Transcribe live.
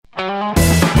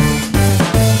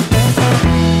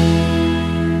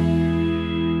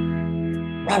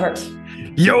Robert.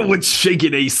 Yo, what's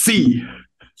shaking AC?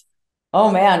 Oh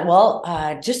man,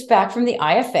 well, just back from the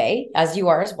IFA, as you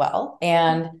are as well.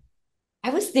 And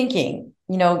I was thinking,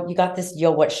 you got this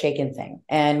yo, what's shaking thing.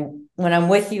 And when I'm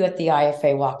with you at the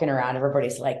IFA walking around,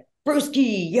 everybody's like,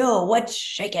 Brewski, yo, what's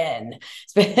shaking?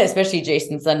 Especially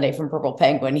Jason Sunday from Purple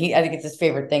Penguin. I think it's his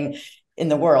favorite thing in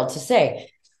the world to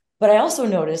say. But I also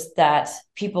noticed that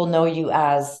people know you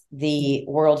as the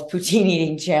world poutine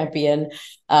eating champion,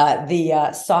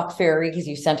 the sock fairy, because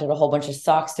you sent out a whole bunch of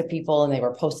socks to people and they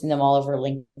were posting them all over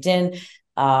LinkedIn.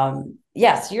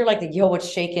 So you're like the yo, what's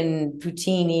shaking,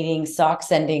 poutine eating, sock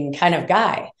sending kind of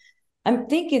guy. I'm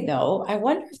thinking though, I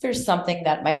wonder if there's something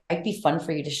that might be fun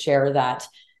for you to share that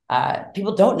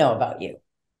people don't know about you.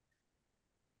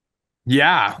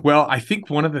 Yeah, well, I think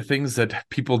one of the things that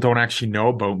people don't actually know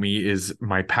about me is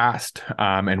my past,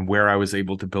 and where I was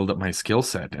able to build up my skill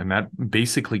set. And that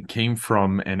basically came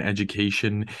from an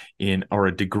education or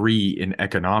a degree in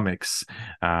economics,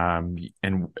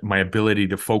 and my ability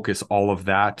to focus all of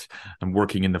that. I'm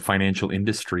working in the financial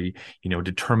industry,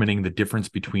 determining the difference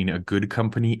between a good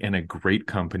company and a great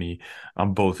company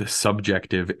on both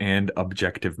subjective and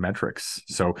objective metrics.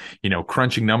 So,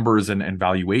 crunching numbers and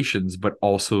valuations, but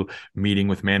also meeting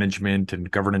with management and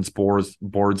governance boards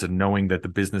and knowing that the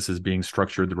business is being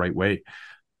structured the right way.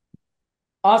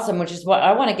 Awesome, which is what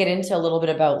I want to get into a little bit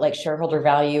about, like shareholder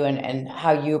value and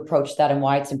how you approach that and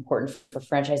why it's important for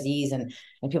franchisees and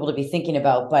people to be thinking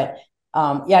about. But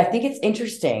I think it's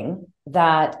interesting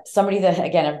that somebody that,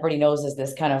 again, everybody knows is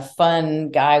this kind of fun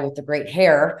guy with the great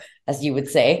hair, as you would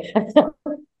say,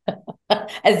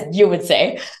 as you would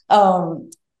say,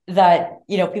 that,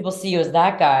 people see you as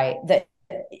that guy, that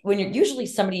when you're usually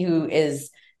somebody who is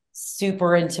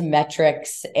super into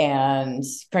metrics and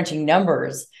crunching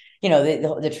numbers,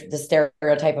 the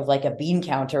stereotype of like a bean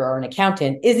counter or an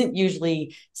accountant isn't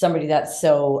usually somebody that's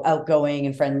so outgoing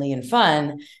and friendly and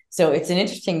fun. So it's an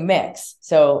interesting mix.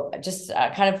 So just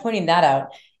kind of pointing that out.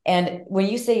 And when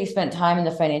you say you spent time in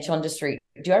the financial industry,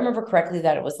 do I remember correctly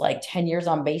that it was like 10 years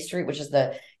on Bay Street, which is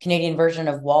the Canadian version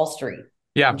of Wall Street?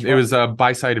 Yeah, it was a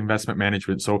buy-side investment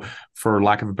management. So for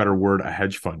lack of a better word, a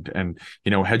hedge fund. And,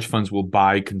 hedge funds will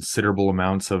buy considerable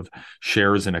amounts of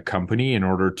shares in a company in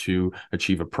order to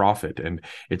achieve a profit. And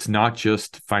it's not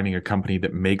just finding a company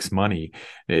that makes money.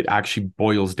 It actually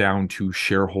boils down to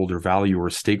shareholder value or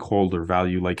stakeholder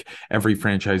value, like every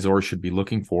franchisor should be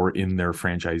looking for in their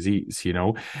franchisees.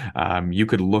 You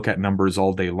could look at numbers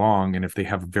all day long, and if they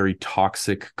have a very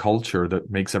toxic culture that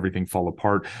makes everything fall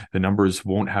apart, the numbers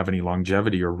won't have any longevity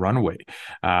or runway.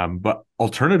 But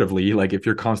alternatively, like if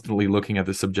you're constantly looking at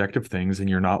the subjective things and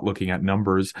you're not looking at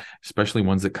numbers, especially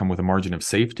ones that come with a margin of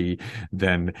safety,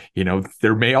 then,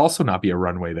 there may also not be a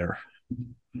runway there.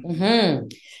 Mm-hmm.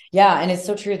 Yeah. And it's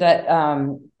so true that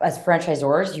as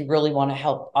franchisors, you really want to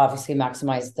help obviously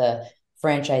maximize the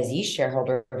franchisee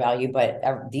shareholder value. But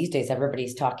these days,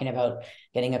 everybody's talking about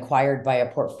getting acquired by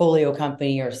a portfolio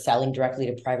company or selling directly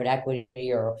to private equity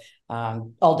or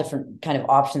all different kind of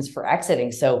options for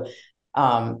exiting. So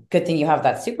good thing you have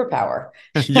that superpower.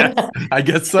 Yes, I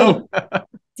guess so.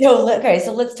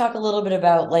 So let's talk a little bit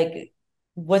about like,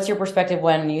 what's your perspective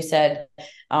when you said,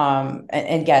 and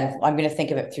again, I'm going to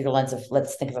think of it through the lens of,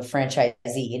 let's think of a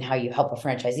franchisee and how you help a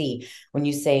franchisee. When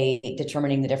you say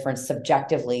determining the difference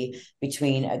subjectively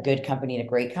between a good company and a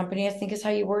great company, I think is how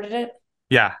you worded it.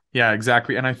 Yeah,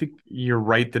 exactly. And I think you're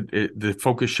right that the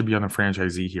focus should be on the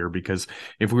franchisee here, because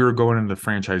if we were going into the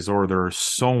franchisor, there are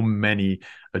so many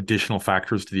additional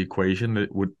factors to the equation that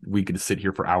we could sit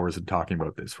here for hours and talking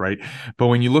about this, right? But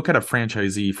when you look at a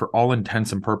franchisee, for all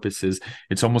intents and purposes,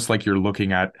 it's almost like you're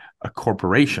looking at a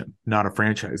corporation, not a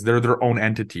franchise. They're their own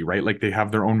entity, right? Like they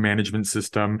have their own management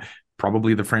system,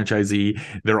 probably the franchisee,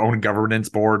 their own governance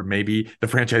board, maybe the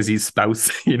franchisee's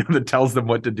spouse, that tells them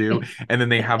what to do. And then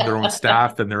they have their own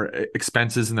staff and their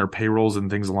expenses and their payrolls and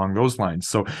things along those lines.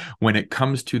 So when it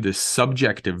comes to the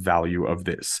subjective value of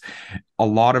this, a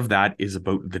lot of that is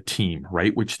about the team,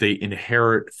 right? Which they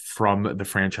inherit from the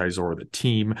franchisor, the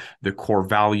team, the core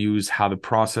values, how the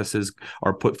processes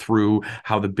are put through,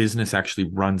 how the business actually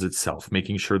runs itself,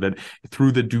 making sure that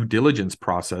through the due diligence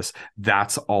process,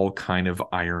 that's all kind of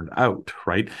ironed out,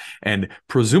 right? And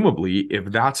presumably, if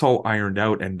that's all ironed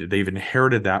out and they've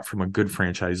inherited that from a good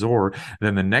franchisor,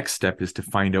 then the next step is to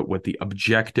find out what the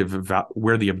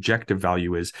where the objective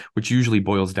value is, which usually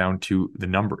boils down to the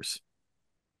numbers.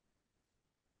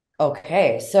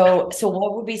 Okay. So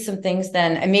what would be some things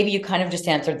then? And maybe you kind of just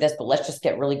answered this, but let's just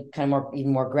get really kind of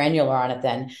even more granular on it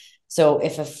then. So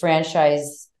if a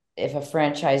franchisor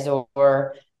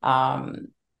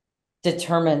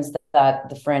determines that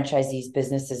the franchisee's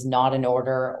business is not in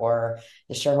order or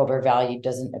the shareholder value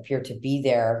doesn't appear to be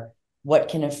there, what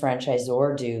can a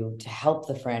franchisor do to help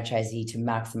the franchisee to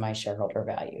maximize shareholder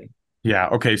value? Yeah.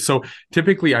 Okay. So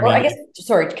typically, I Or I mean, guess,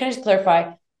 sorry, can I just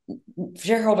clarify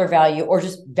shareholder value or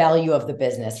just value of the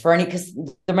business for any, because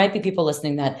there might be people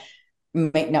listening that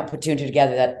might not put two and two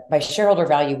together, that by shareholder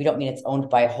value, we don't mean it's owned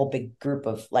by a whole big group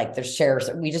of like there's shares.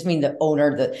 We just mean the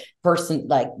owner, the person,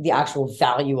 like the actual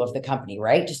value of the company,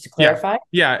 right? Just to yeah. clarify.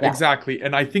 Yeah, Yeah. exactly.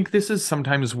 And I think this is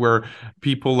sometimes where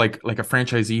people like a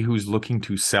franchisee who's looking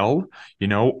to sell,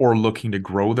 or looking to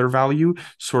grow their value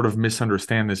sort of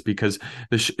misunderstand this, because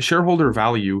the shareholder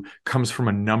value comes from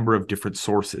a number of different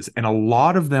sources, and a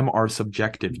lot of them are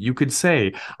subjective. You could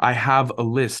say, I have a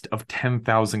list of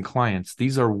 10,000 clients.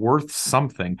 These are worth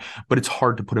something, but it's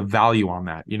hard to put a value on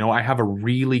that. I have a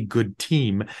really good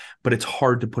team, but it's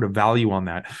hard to put a value on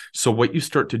that. So what you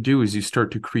start to do is you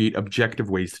start to create objective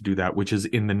ways to do that, which is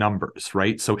in the numbers,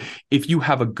 right? So if you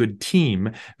have a good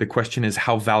team, the question is,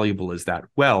 how valuable is that?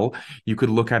 Well, you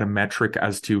could look at a metric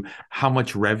as to how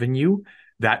much revenue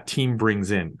that team brings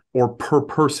in, or per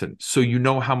person. So you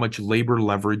know how much labor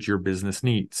leverage your business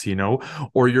needs,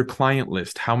 or your client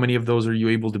list. How many of those are you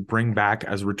able to bring back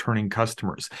as returning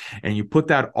customers? And you put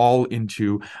that all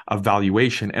into a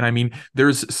valuation. And I mean,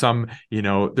 there's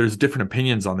there's different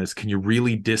opinions on this. Can you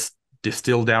really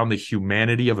distill down the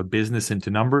humanity of a business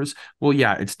into numbers? Well,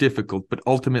 yeah, it's difficult, but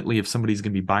ultimately, if somebody's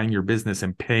going to be buying your business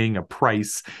and paying a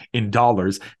price in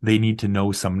dollars, they need to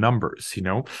know some numbers,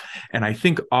 And I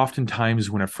think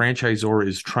oftentimes when a franchisor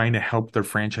is trying to help their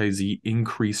franchisee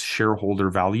increase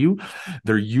shareholder value,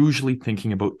 they're usually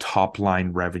thinking about top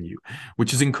line revenue,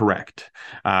 which is incorrect.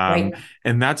 Right.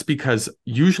 And that's because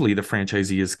usually the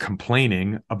franchisee is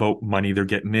complaining about money they're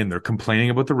getting in. They're complaining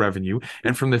about the revenue.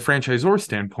 And from the franchisor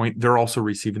standpoint, they're also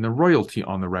receiving the royalty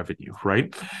on the revenue,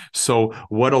 right? So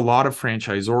what a lot of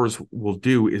franchisors will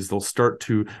do is they'll start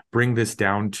to bring this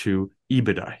down to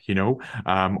EBITDA,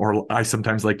 or I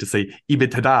sometimes like to say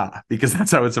EBITDA because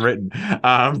that's how it's written.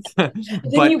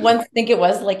 Didn't you once think it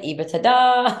was like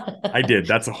EBITDA? I did.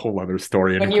 That's a whole other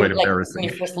story and quite When embarrassing.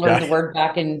 you first learned Yeah. the word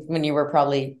back in when you were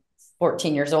probably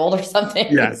 14 years old or something.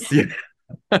 Yes. Yeah.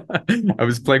 I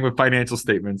was playing with financial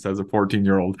statements as a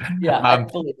 14-year-old. Yeah, I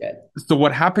believe it. So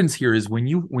what happens here is when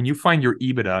you find your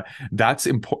EBITDA,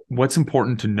 what's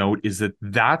important to note is that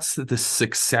that's the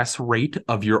success rate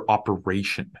of your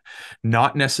operation,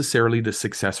 not necessarily the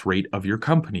success rate of your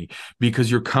company, because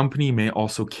your company may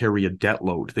also carry a debt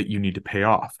load that you need to pay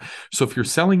off. So if you're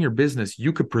selling your business,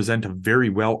 you could present a very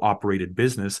well operated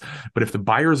business, but if the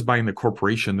buyer is buying the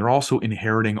corporation, they're also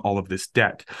inheriting all of this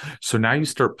debt. So now you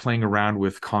start playing around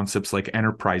with concepts like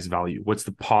enterprise value. What's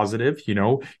the positive?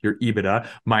 Your EBITDA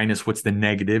minus what's the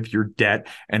negative, your debt,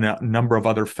 and a number of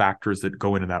other factors that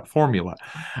go into that formula.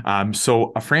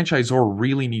 So a franchisor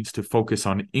really needs to focus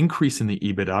on increasing the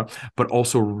EBITDA, but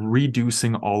also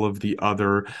reducing all of the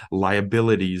other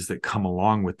liabilities that come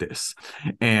along with this.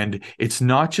 And it's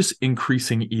not just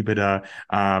increasing EBITDA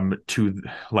to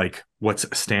like what's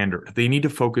standard. They need to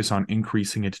focus on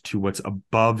increasing it to what's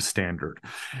above standard.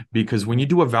 Because when you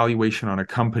do a valuation on a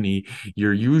company,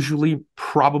 you're usually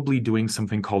probably doing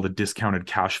something called a discounted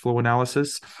cash flow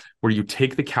analysis, where you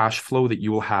take the cash flow that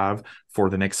you will have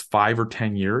for the next 5 or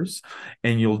 10 years,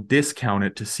 and you'll discount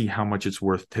it to see how much it's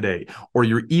worth today. Or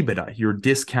your EBITDA, you're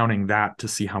discounting that to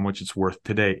see how much it's worth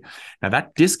today. Now,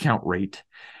 that discount rate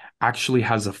actually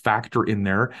has a factor in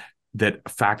there that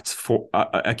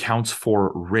accounts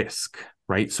for risk,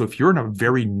 right? So if you're in a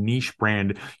very niche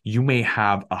brand, you may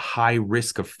have a high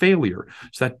risk of failure.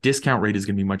 So that discount rate is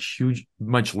going to be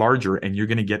much larger, and you're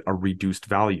going to get a reduced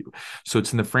value. So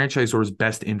it's in the franchisor's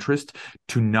best interest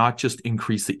to not just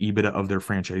increase the EBITDA of their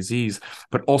franchisees,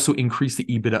 but also increase the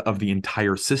EBITDA of the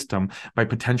entire system by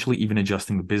potentially even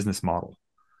adjusting the business model.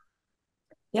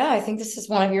 Yeah, I think this is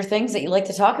one of your things that you like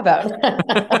to talk about.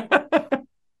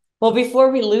 Well, before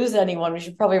we lose anyone, we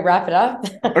should probably wrap it up.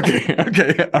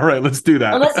 Okay. All right, let's do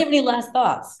that. Unless you have any last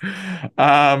thoughts.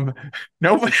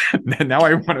 No, now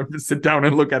I want to sit down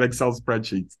and look at Excel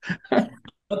spreadsheets.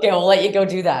 Okay, we'll let you go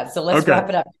do that. So let's wrap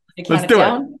it up. Let's do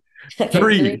it.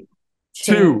 3,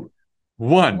 2,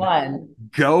 1.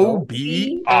 Go Go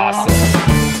be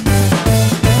awesome.